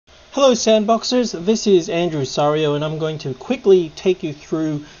Hello Sandboxers, this is Andrew Sario and I'm going to quickly take you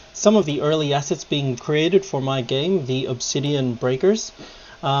through some of the early assets being created for my game, the Obsidian Breakers.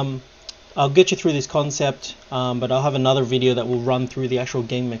 I'll get you through this concept, but I'll have another video that will run through the actual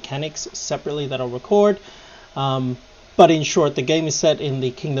game mechanics separately that I'll record. But in short, the game is set in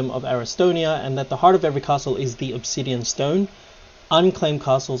the Kingdom of Aristonia, and at the heart of every castle is the Obsidian Stone. Unclaimed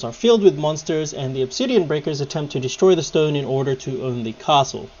castles are filled with monsters, and the Obsidian Breakers attempt to destroy the stone in order to own the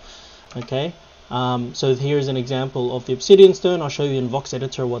castle. Okay, so here's an example of the Obsidian Stone. I'll show you in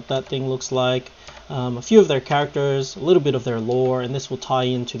VOXEdit what that thing looks like, a few of their characters, a little bit of their lore, and this will tie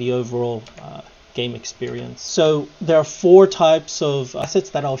into the overall game experience. So there are 4 types of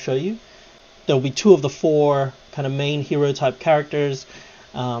assets that I'll show you. There will be 2 of the 4 kind of main hero type characters.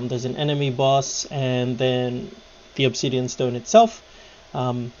 There's an enemy boss and then the Obsidian Stone itself.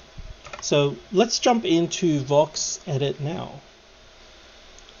 So let's jump into VOXEdit now.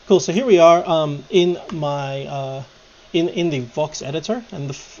 Cool. So here we are in my in the Vox editor, and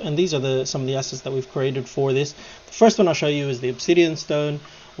these are some of the assets that we've created for this. The first one I'll show you is the Obsidian Stone,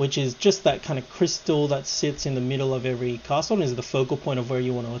 which is just that kind of crystal that sits in the middle of every castle and is the focal point of where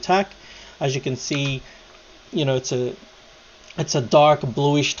you want to attack. As you can see, you know, it's a dark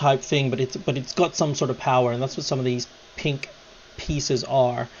bluish type thing, but it's got some sort of power, and that's what some of these pink pieces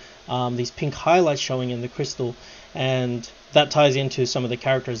are. These pink highlights showing in the crystal, and that ties into some of the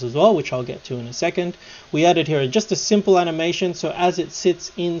characters as well, which I'll get to in a second. We added here just a simple animation, so as it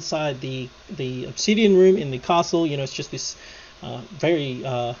sits inside the obsidian room in the castle, you know, it's just this very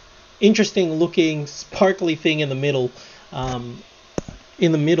interesting looking sparkly thing in the middle of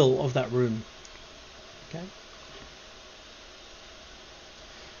that room. Okay.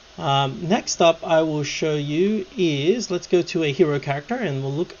 Next up I will show you is, let's go to a hero character and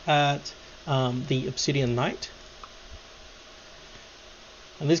we'll look at the Obsidian Knight.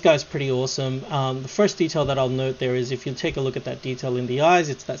 And this guy's pretty awesome. The first detail that I'll note there is, if you take a look at that detail in the eyes,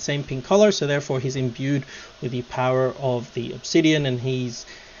 it's that same pink color, so therefore he's imbued with the power of the obsidian, and he's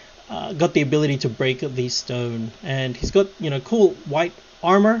got the ability to break the stone. And he's got, you know, cool white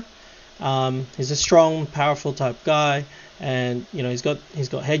armor. He's a strong, powerful type guy, and you know, he's got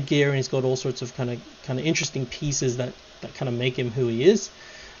headgear, and he's got all sorts of kind of interesting pieces that kind of make him who he is,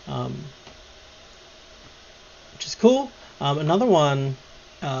 which is cool. Another one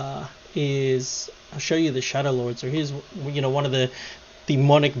is, I'll show you the Shadow Lord. So here's, you know, one of the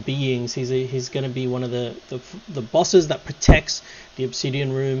demonic beings. He's going to be one of the bosses that protects the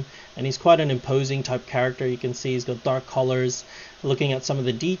obsidian room, and he's quite an imposing type character. You can see he's got dark colors. Looking at some of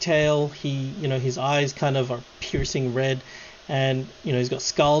the detail, you know, his eyes kind of are piercing red, and you know, he's got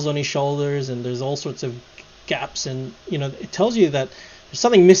skulls on his shoulders, and there's all sorts of gaps, and you know, it tells you that there's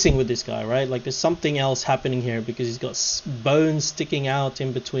something missing with this guy, right? Like there's something else happening here, because he's got bones sticking out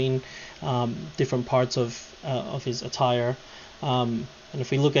in between different parts of his attire. And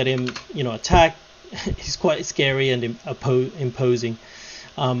if we look at him, you know, attack, he's quite scary and imposing.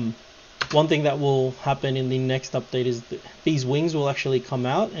 One thing that will happen in the next update is that these wings will actually come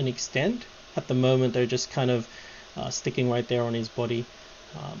out and extend. At the moment, they're just kind of sticking right there on his body.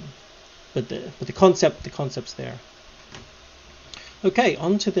 But the concept's there. Okay,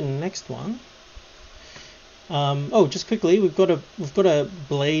 on to the next one. Oh, just quickly, we've got a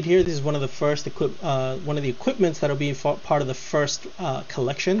blade here. This is one of the first one of the equipments that'll be part of the first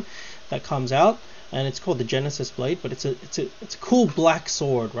collection that comes out, and it's called the Genesis blade. But it's a cool black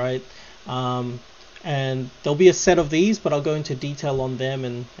sword, right? And there'll be a set of these, but I'll go into detail on them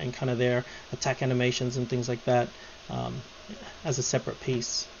and kind of their attack animations and things like that as a separate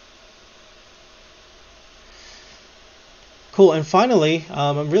piece. Cool, and finally,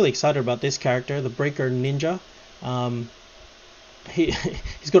 I'm really excited about this character, the Breaker Ninja.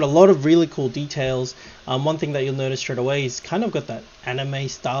 He's got a lot of really cool details. One thing that you'll notice straight away, he's kind of got that anime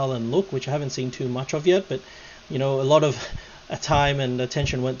style and look, which I haven't seen too much of yet, but you know, a lot of time and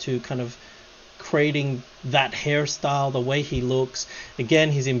attention went to kind of creating that hairstyle, the way he looks.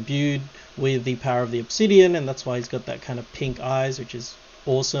 Again, he's imbued with the power of the obsidian, and that's why he's got that kind of pink eyes, which is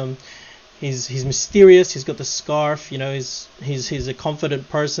awesome. He's mysterious. He's got the scarf. You know, he's a confident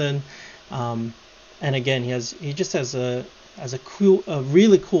person, and again, he just has a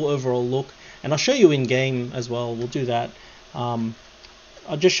really cool overall look. And I'll show you in game as well. We'll do that. I'll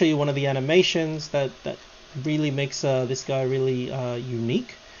just show you one of the animations that really makes this guy really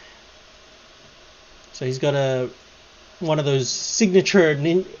unique. So he's got one of those signature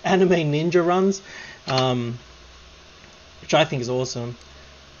anime ninja runs, which I think is awesome.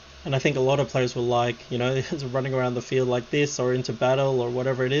 And I think a lot of players will like, you know, running around the field like this, or into battle, or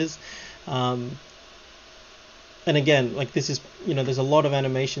whatever it is. and again, like this is, there's a lot of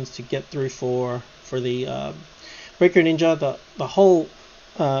animations to get through for the Breaker Ninja. The whole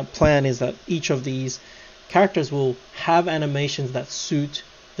plan is that each of these characters will have animations that suit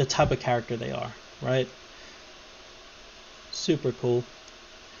the type of character they are, right? Super cool.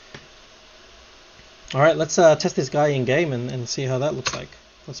 All right, let's test this guy in game and see how that looks like.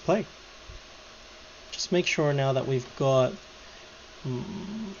 Let's play. Just make sure now that we've got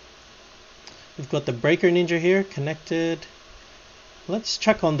the Breaker Ninja here connected. Let's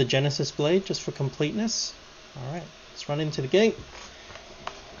check on the Genesis blade just for completeness. All right, let's run into the game.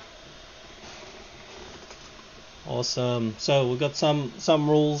 Awesome. So we've got some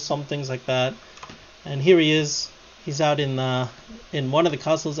rules, some things like that, and here he is. He's out in one of the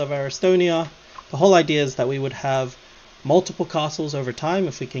castles of Estonia. The whole idea is that we would have multiple castles over time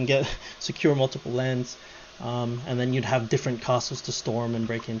if we can secure multiple lands, and then you'd have different castles to storm and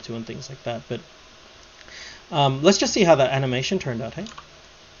break into and things like that. But let's just see how that animation turned out. Hey,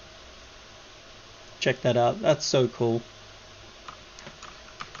 check that out. That's so cool.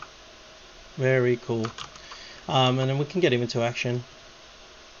 Very cool. And then we can get him into action.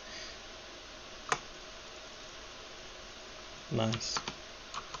 Nice.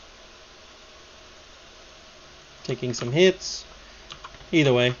 Taking some hits.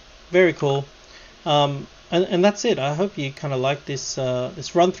 Either way, very cool. And that's it. I hope you kind of like this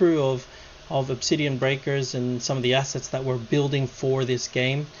this run through of Obsidian Breakers and some of the assets that we're building for this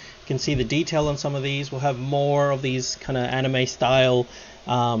game. You can see the detail on some of these. We'll have more of these kind of anime style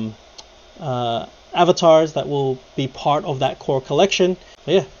avatars that will be part of that core collection.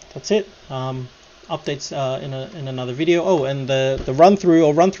 But yeah, that's it. Updates in another video. Oh, and the run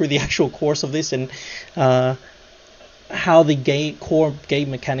through the actual course of this and how the core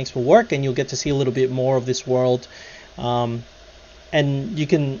game mechanics will work, and you'll get to see a little bit more of this world, and you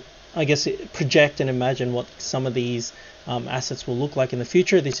can, I guess, project and imagine what some of these assets will look like in the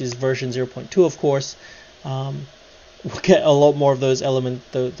future. This is version 0.2, of course. We'll get a lot more of those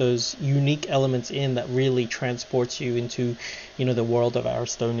those unique elements in that really transports you into, the world of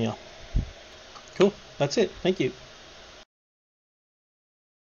Estonia. Cool. That's it. Thank you.